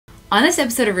On this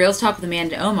episode of Reels Talk with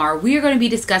Amanda and Omar, we are going to be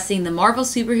discussing the Marvel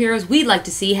superheroes we'd like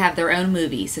to see have their own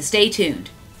movie, so stay tuned.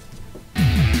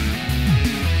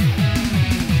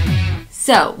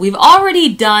 So, we've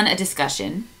already done a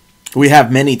discussion. We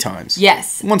have many times.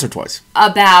 Yes. Once or twice.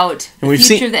 About the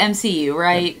future of the MCU,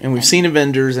 right? And we've seen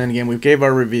Avengers, and again, we gave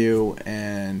our review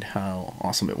and how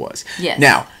awesome it was. Yes.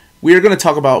 Now, we are going to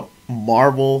talk about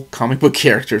Marvel comic book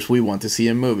characters we want to see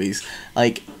in movies.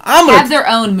 Like, I'm gonna have their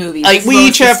own movies. Like, we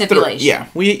each have three. Yeah,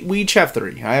 we each have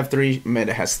three. I have three.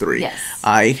 Amanda has three. Yes.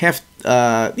 I have,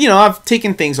 I've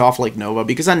taken things off like Nova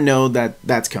because I know that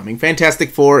that's coming. Fantastic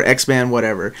Four, X-Men,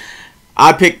 whatever.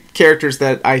 I picked characters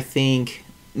that I think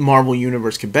Marvel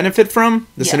Universe could benefit from,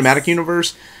 the cinematic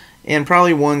universe, and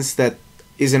probably ones that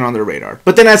isn't on their radar.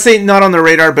 But then I say not on their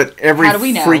radar, but every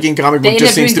freaking comic book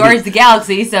just seems to be... Guardians of the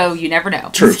Galaxy, so you never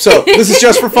know. True. So this is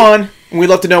just for fun. And we'd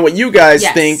love to know what you guys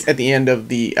think at the end of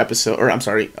the episode, or I'm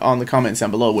sorry, on the comments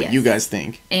down below what you guys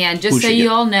think. And just so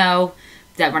you all know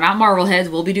that we're not Marvel heads,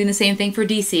 we'll be doing the same thing for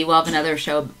DC. We'll have another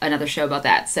show about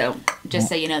that. So just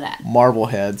so you know that. Marvel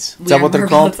heads. Is that what they're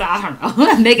called? I don't know.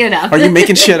 I'm making it up. Are you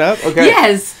making shit up? Okay.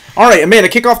 Yes. All right, Amanda,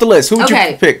 kick off the list. Who would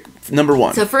you pick? Number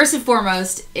one. So first and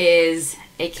foremost is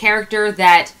a character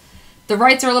that the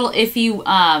rights are a little iffy,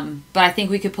 but I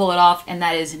think we could pull it off, and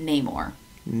that is Namor.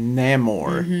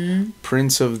 Namor,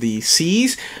 Prince of the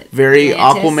Seas, very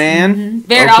Aquaman.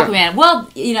 Very Aquaman. Well,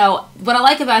 what I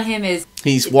like about him is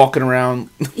he's walking around.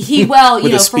 With a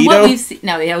Speedo? From what we've seen,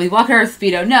 we walk around with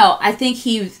Speedo. No, I think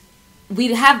we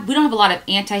don't have a lot of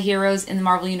anti-heroes in the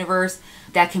Marvel universe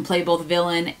that can play both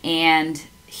villain and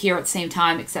hero at the same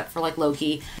time, except for like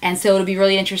Loki. And so it'll be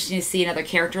really interesting to see another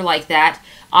character like that.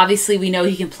 Obviously, we know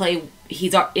he can play.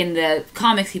 He's in the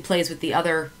comics. He plays with the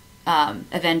other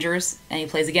Avengers, and he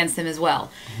plays against them as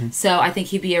well. So I think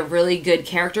he'd be a really good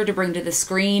character to bring to the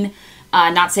screen.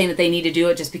 Not saying that they need to do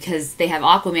it just because they have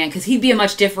Aquaman, because he'd be a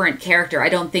much different character. I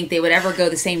don't think they would ever go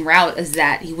the same route as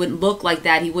that. He wouldn't look like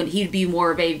that. He'd be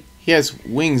more of a... He has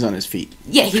wings on his feet.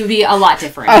 Yeah, he would be a lot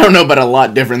different. I don't know about a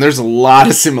lot different. There's a lot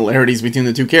of similarities between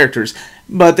the two characters.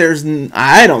 But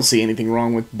I don't see anything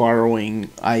wrong with borrowing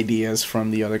ideas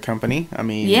from the other company. I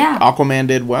mean, Aquaman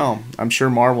did well. I'm sure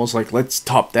Marvel's like, let's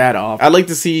top that off. I'd like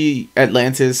to see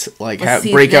Atlantis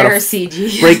break out a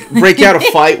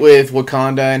fight with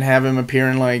Wakanda and have him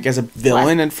appearing like as a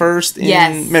villain at first.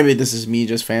 Maybe this is me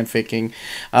just fanficking.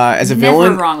 As a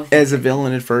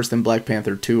villain at first in Black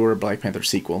Panther 2 or Black Panther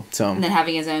sequel. So and then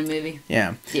having his own movie.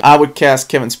 Yeah. I would cast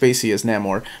Kevin Spacey as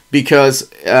Namor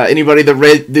because anybody that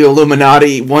read the Illuminati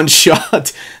one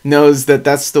shot knows that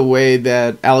that's the way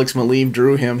that Alex Maleev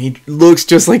drew him. He looks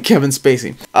just like Kevin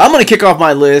Spacey. I'm going to kick off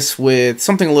my list with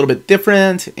something a little bit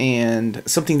different and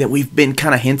something that we've been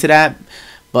kind of hinted at,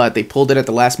 but they pulled it at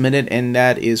the last minute, and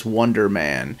that is Wonder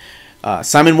Man.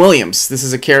 Simon Williams. This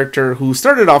is a character who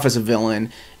started off as a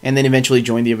villain and then eventually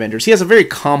joined the Avengers. He has a very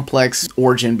complex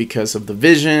origin because of the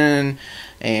Vision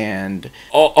and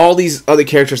all these other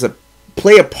characters that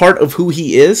play a part of who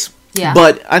he is. Yeah.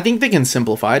 But I think they can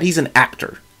simplify it. He's an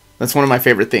actor. That's one of my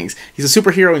favorite things. He's a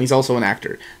superhero and he's also an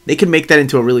actor. They can make that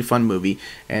into a really fun movie.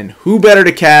 And who better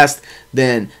to cast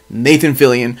than Nathan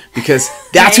Fillion? Because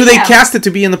that's who they casted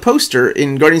to be in the poster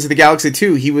in Guardians of the Galaxy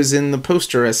 2. He was in the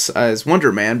poster as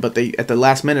Wonder Man, but they at the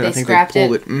last minute I think they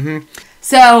pulled it.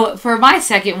 So for my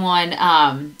second one,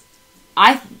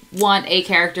 I want a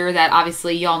character that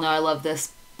obviously y'all know I love the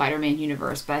Spider-Man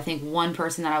universe, but I think one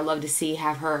person that I would love to see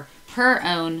have her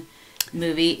own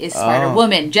movie is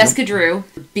Spider-Woman, Jessica Drew,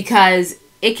 because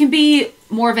it can be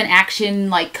more of an action,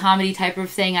 like, comedy type of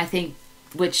thing, I think,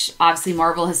 which obviously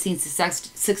Marvel has seen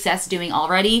success doing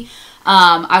already.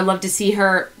 I'd love to see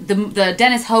her, the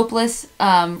Dennis Hopeless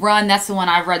run, that's the one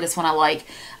I've read, this one I like.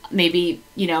 Maybe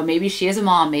she is a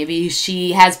mom, maybe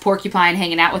she has Porcupine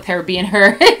hanging out with her, being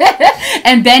her,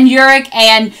 and Ben Urich,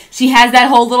 and she has that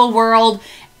whole little world,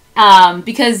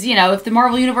 because, if the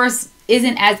Marvel Universe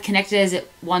isn't as connected as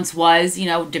it once was,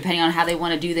 depending on how they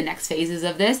want to do the next phases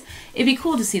of this, it'd be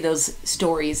cool to see those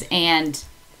stories. And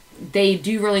they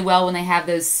do really well when they have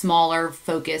those smaller,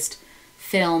 focused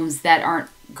films that aren't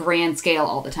grand scale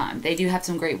all the time. They do have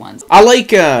some great ones. I like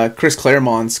Chris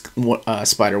Claremont's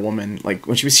Spider-Woman. Like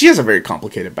when she has a very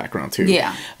complicated background too.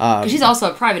 Yeah, she's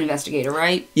also a private investigator,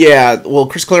 right? Yeah. Well,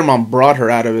 Chris Claremont brought her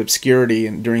out of obscurity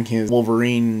during his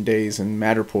Wolverine days in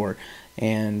Madripoor.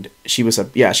 And she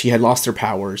had lost her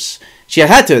powers. She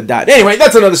had to have died. Anyway,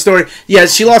 that's another story. Yeah,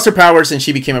 she lost her powers and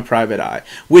she became a private eye,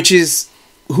 which is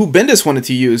who Bendis wanted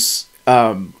to use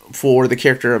for the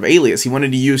character of Alias. He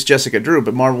wanted to use Jessica Drew,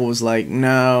 but Marvel was like,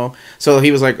 no. So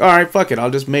he was like, all right, fuck it. I'll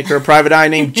just make her a private eye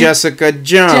named Jessica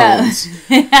Jones.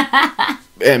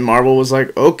 And Marvel was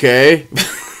like, okay. But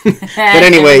And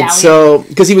anyway, now so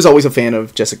because he was always a fan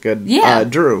of Jessica Yeah.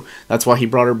 Drew, that's why he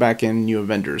brought her back in New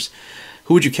Avengers.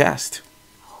 Who would you cast?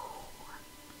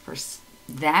 for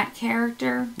that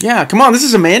character, Yeah, come on, this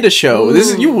is Amanda's show. This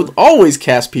is you would always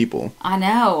cast people. I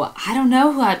know. I don't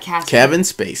know who I'd cast. Kevin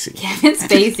Spacey. Kevin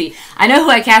Spacey. I know who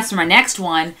I cast for my next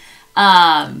one.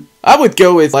 I would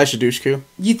go with Elisha Dushku.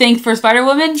 You think for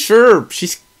Spider-Woman? Sure,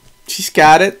 she's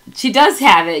got it. She does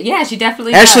have it. Yeah, she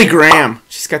definitely Ashley does. Graham.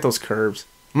 She's got those curves.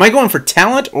 Am I going for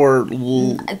talent or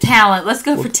Talent. Let's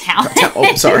go for talent.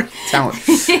 oh, sorry, talent.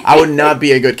 I would not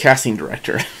be a good casting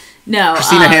director. No.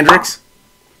 Christina Hendricks.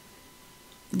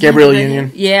 Gabrielle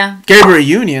Union. Yeah. Gabrielle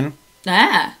Union.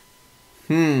 Ah.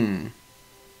 Hmm.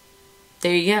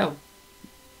 There you go.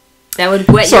 That would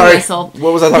wet Sorry. your whistle.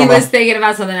 What was I talking He about? was thinking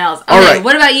about something else. Okay, All right.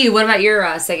 what about you? What about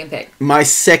your second pick? My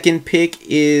second pick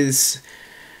is,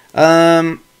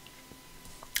 I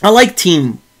like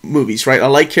team movies, right? I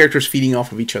like characters feeding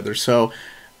off of each other. So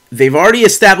they've already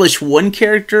established one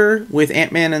character with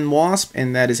Ant-Man and Wasp,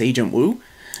 and that is Agent Wu.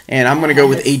 And I'm going to go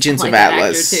with Agents I of like that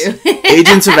Atlas. actor, too.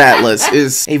 Agents of Atlas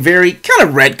is a very kind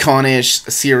of retcon-ish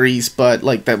series, but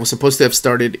like that was supposed to have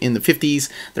started in the 50s.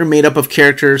 They're made up of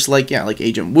characters like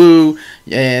Agent Wu,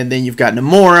 and then you've got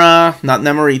Namora, not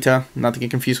Namorita, not to get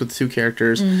confused with the two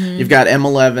characters. Mm-hmm. You've got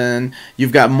M11,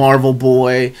 you've got Marvel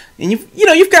Boy, and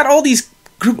you've got all these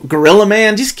Gorilla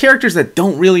Man, these characters that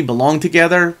don't really belong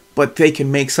together, but they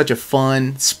can make such a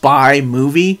fun spy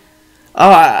movie. Oh,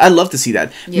 I'd love to see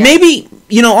that. Yeah. Maybe,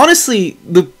 honestly,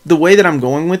 the way that I'm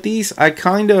going with these, I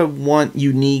kind of want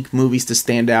unique movies to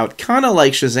stand out, kind of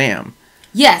like Shazam.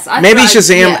 Yes. Maybe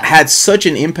Shazam had such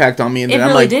an impact on me, and It then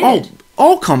I'm really like, did. oh,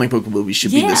 all comic book movies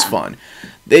should be this Yeah. fun.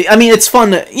 It's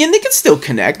fun. They can still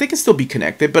connect. They can still be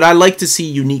connected, but I like to see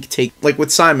unique take. Like with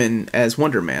Simon as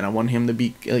Wonder Man, I want him to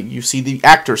be, you see the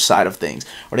actor side of things,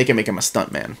 or they can make him a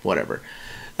stuntman, whatever.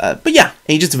 But yeah,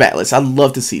 Agents of Atlas, I'd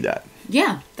love to see that.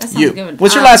 Yeah, that sounds You. good. One.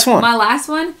 What's your last one? My last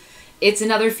one, it's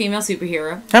another female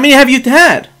superhero. How many have you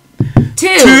had?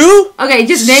 Two. Okay,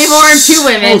 just name more and two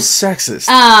women. So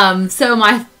sexist. So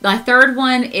my third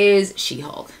one is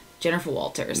She-Hulk, Jennifer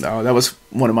Walters. No, that was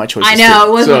one of my choices. I know, too.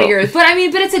 it was So- one of yours. But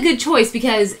it's a good choice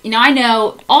because, I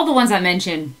know all the ones I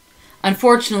mentioned,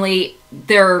 unfortunately,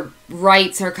 their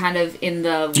rights are kind of in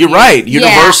the... You're right.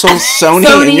 Universal, Sony,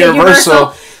 and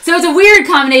Universal. So it's a weird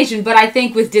combination, but I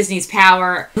think with Disney's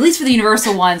power, at least for the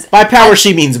Universal ones... By power,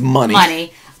 she means money.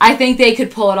 Money. I think they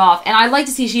could pull it off. And I'd like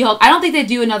to see She-Hulk. I don't think they'd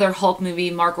do another Hulk movie,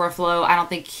 Mark Ruffalo. I don't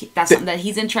think that's something that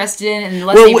he's interested in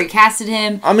unless they recasted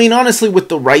him. I mean, honestly, with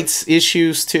the rights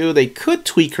issues, too, they could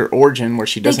tweak her origin where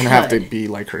she doesn't have to be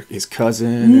like his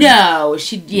cousin. No,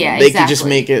 They could just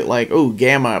make it like,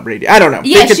 Gamma Brady. I don't know.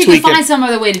 Yeah, they she could find some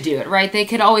other way to do it, right? They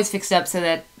could always fix it up so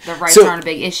that the rights aren't a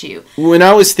big issue. When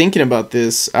I was thinking about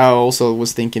this, I also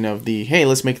was thinking of hey,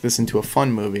 let's make this into a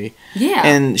fun movie. Yeah.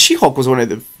 And She-Hulk was one of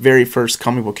the very first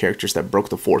comic book characters that broke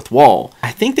the fourth wall.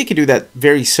 I think they could do that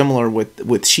very similar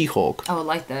with She-Hulk. I would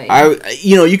like that.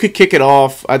 Yeah. You could kick it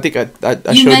off. I think I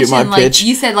showed you my pitch.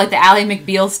 You said the Ally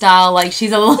McBeal style,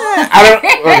 she's a little...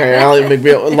 Okay, Ally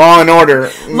McBeal. Law and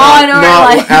Order. Law and Order.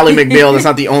 No, Ally McBeal. That's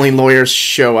not the only lawyer's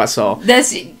show I saw.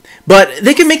 But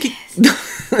they can make it...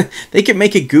 they can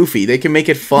make it goofy. They can make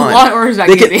it fun. Law and Order's not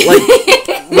goofy.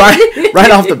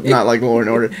 Right off the... Not like Law and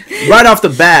Order. Right off the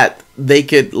bat, they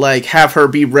could have her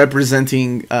be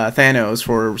representing Thanos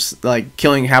for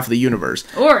killing half of the universe,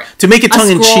 or to make it tongue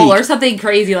in cheek, or something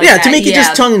crazy like that. To make it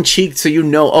just tongue in cheek, so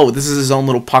this is his own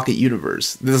little pocket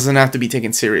universe. This doesn't have to be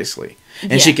taken seriously,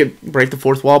 and she could break the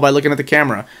fourth wall by looking at the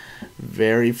camera.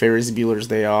 Very Ferris Bueller's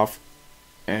Day Off,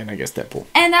 and I guess Deadpool.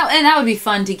 And that would be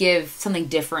fun to give something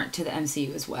different to the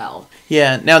MCU as well.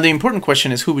 Yeah. Now the important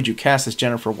question is, who would you cast as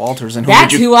Jennifer Walters, and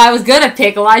who I was gonna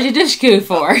pick Elijah Dushku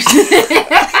for.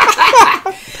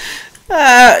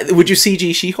 Would you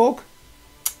CG She-Hulk?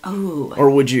 Oh. Or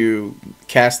would you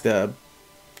cast the...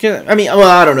 I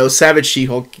don't know. Savage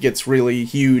She-Hulk gets really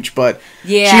huge, but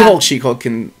She-Hulk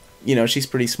can... she's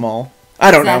pretty small. I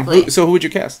don't know. So who would you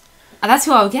cast? That's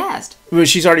who I would cast. Well,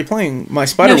 she's already playing my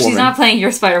Spider-Woman. No, she's not playing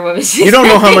your Spider-Woman. You don't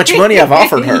know how much money I've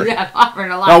offered her. You have offered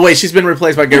a lot. Oh, wait. She's been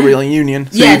replaced by Gabrielle Union,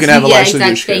 so you can have Elisha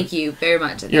Dushku. Thank you very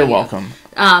much. You're welcome.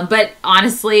 But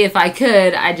honestly, if I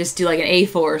could, I'd just do an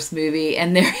A-Force movie,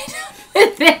 and they're...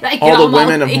 all the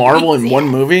women of Marvel in one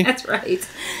movie? That's right.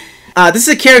 This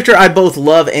is a character I both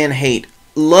love and hate.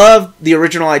 Love the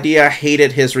original idea,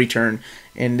 hated his return.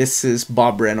 And this is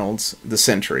Bob Reynolds, the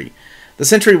Sentry. The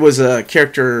Sentry was a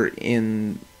character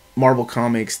in Marvel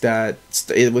Comics that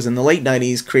it was in the late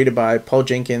 90s, created by Paul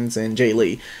Jenkins and Jay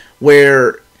Lee,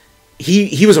 where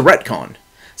he was a retcon.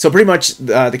 So pretty much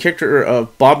the character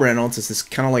of Bob Reynolds is this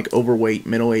kind of like overweight,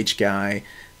 middle-aged guy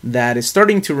that is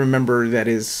starting to remember that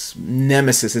his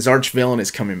nemesis, his arch villain,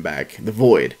 is coming back, the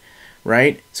Void,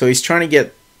 right? So he's trying to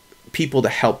get people to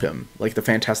help him, like the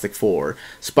Fantastic Four,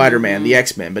 Spider-Man, the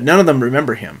X-Men, but none of them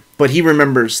remember him. But he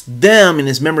remembers them, and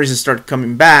his memories start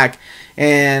coming back,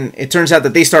 and it turns out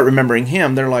that they start remembering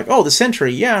him. They're like, oh, the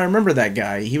Sentry, yeah, I remember that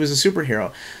guy. He was a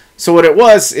superhero. So what it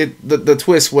was, the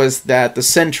twist was that the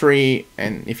Sentry,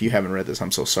 and if you haven't read this, I'm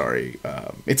so sorry.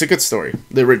 It's a good story,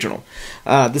 the original.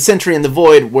 The Sentry and the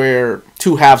Void were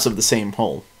two halves of the same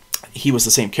whole. He was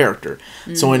the same character.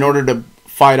 So in order to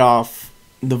fight off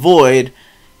the Void,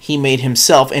 he made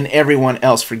himself and everyone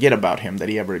else forget about him, that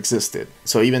he ever existed.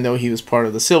 So even though he was part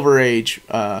of the Silver Age,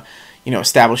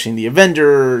 establishing the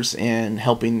Avengers and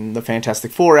helping the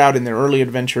Fantastic Four out in their early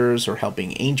adventures, or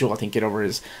helping Angel, I think, get over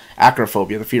his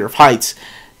acrophobia, the fear of heights,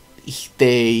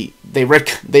 they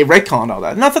retconned all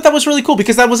that. And I thought that was really cool,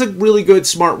 because that was a really good,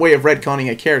 smart way of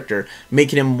retconning a character,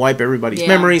 making him wipe everybody's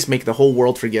memories, make the whole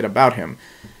world forget about him.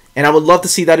 And I would love to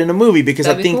see that in a movie, because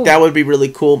I think that would be really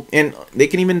cool. And they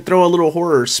can even throw a little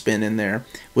horror spin in there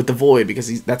with the Void,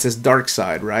 because that's his dark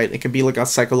side, right? It could be like a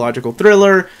psychological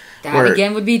thriller. That,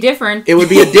 again, would be different. It would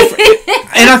be a different...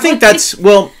 and I think that's...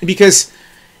 Well, because,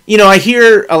 I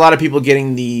hear a lot of people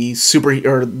getting the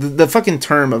the fucking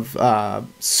term of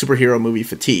superhero movie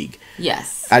fatigue.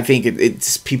 Yes. I think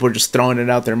it's people are just throwing it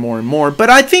out there more and more. But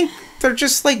I think they're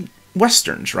just like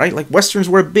Westerns, right? Like, Westerns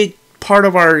were a big part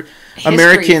of our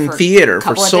American theater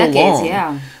for so long.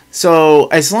 Yeah. So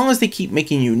as long as they keep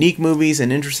making unique movies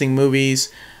and interesting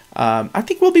movies, I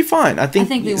think we'll be fine. I think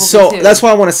we will be too. That's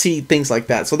why I want to see things like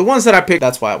that. So the ones that I picked,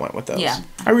 that's why I went with those. Yeah.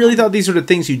 I really thought these are the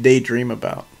things you daydream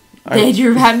about.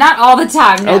 Daydream about, not all the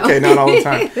time. No. Okay, not all the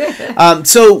time.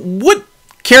 So what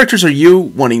characters are you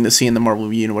wanting to see in the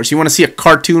Marvel Universe? You want to see a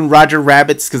cartoon Roger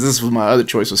Rabbits? Because this was my other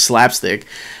choice, was slapstick.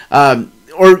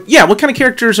 What kind of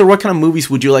characters or what kind of movies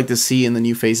would you like to see in the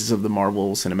new phases of the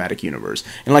Marvel Cinematic Universe?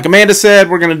 And like Amanda said,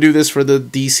 we're going to do this for the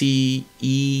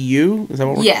DCEU. Is that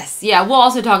what we're... Yes. Yeah, we'll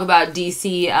also talk about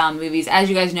DC movies. As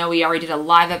you guys know, we already did a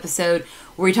live episode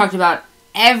where we talked about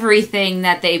everything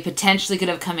that they potentially could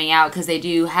have coming out, because they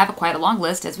do have quite a long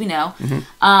list, as we know.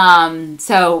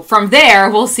 So from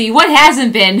there, we'll see what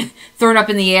hasn't been thrown up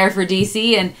in the air for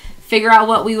DC and figure out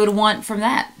what we would want from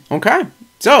that. Okay.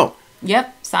 So...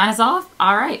 Yep. Sign us off.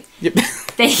 All right. Yep.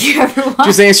 Thank you, everyone.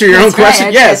 Just answer your own question.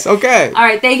 Right, yes. Okay. All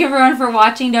right. Thank you, everyone, for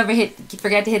watching. Don't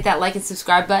forget to hit that like and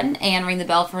subscribe button and ring the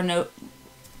bell for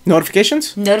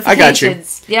notifications. I got you.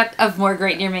 Yep, of more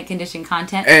great Near Mint Condition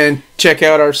content. And check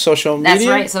out our social media. That's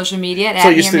right, social media at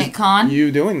Near Mint Con.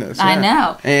 You doing this? Yeah. I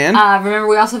know. And remember,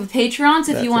 we also have a Patreon.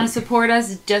 So if you want to support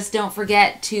us, just don't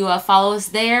forget to follow us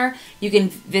there. You can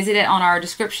visit it on our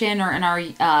description or in our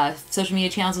social media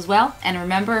channels as well. And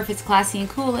remember, if it's classy and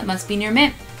cool, it must be Near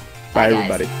Mint. Bye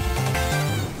everybody.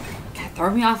 God, throw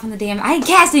me off on the damn. I didn't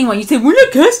cast anyone. You said we're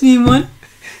not casting anyone.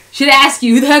 Should ask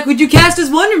you, who the heck would you cast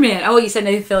as Wonder Man? Oh, you said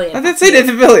Nathan Fillion. I didn't say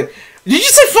Nathan Fillion. Did you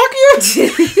say fuck you?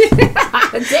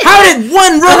 How did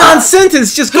one run-on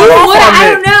sentence just go off on me?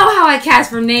 I don't know how I cast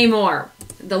for Namor.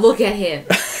 The look at him.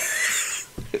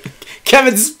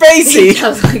 Kevin Spacey. That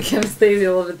was like Kevin Spacey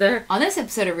a little bit there. On this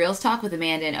episode of Reels Talk with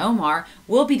Amanda and Omar,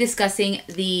 we'll be discussing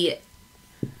the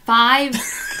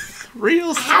 5...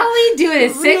 Real How are we doing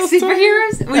it? 6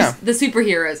 superheroes? Yeah. The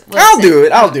superheroes. I'll do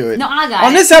it. No, I got it.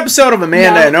 On this episode of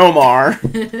Amanda and Omar.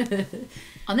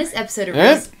 On this episode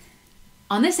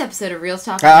of Reels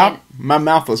Talk. My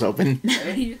mouth was open.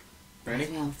 Ready?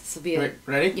 Well, this will be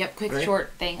Ready? Yep, quick,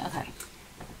 short thing. Okay.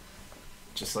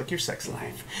 Just like your sex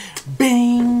life.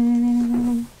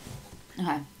 Bing.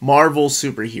 Okay. Marvel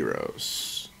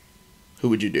superheroes. Who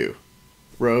would you do?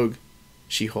 Rogue,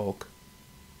 She-Hulk,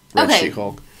 Red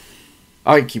She-Hulk.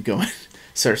 I can keep going.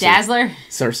 Cersei. Dazzler?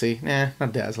 Cersei. Nah,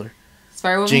 not Dazzler.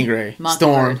 Spider-Woman? Jean Grey.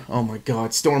 Storm. Oh my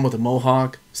god. Storm with a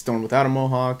mohawk. Storm without a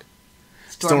mohawk.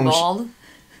 Storm bald?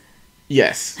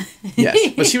 Yes.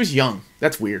 Yes. But she was young.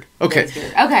 That's weird. Okay. That's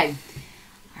weird. Okay.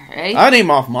 Alright. I'll name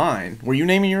off mine. Were you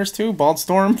naming yours too? Bald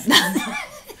Storm?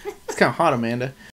 It's kind of hot, Amanda.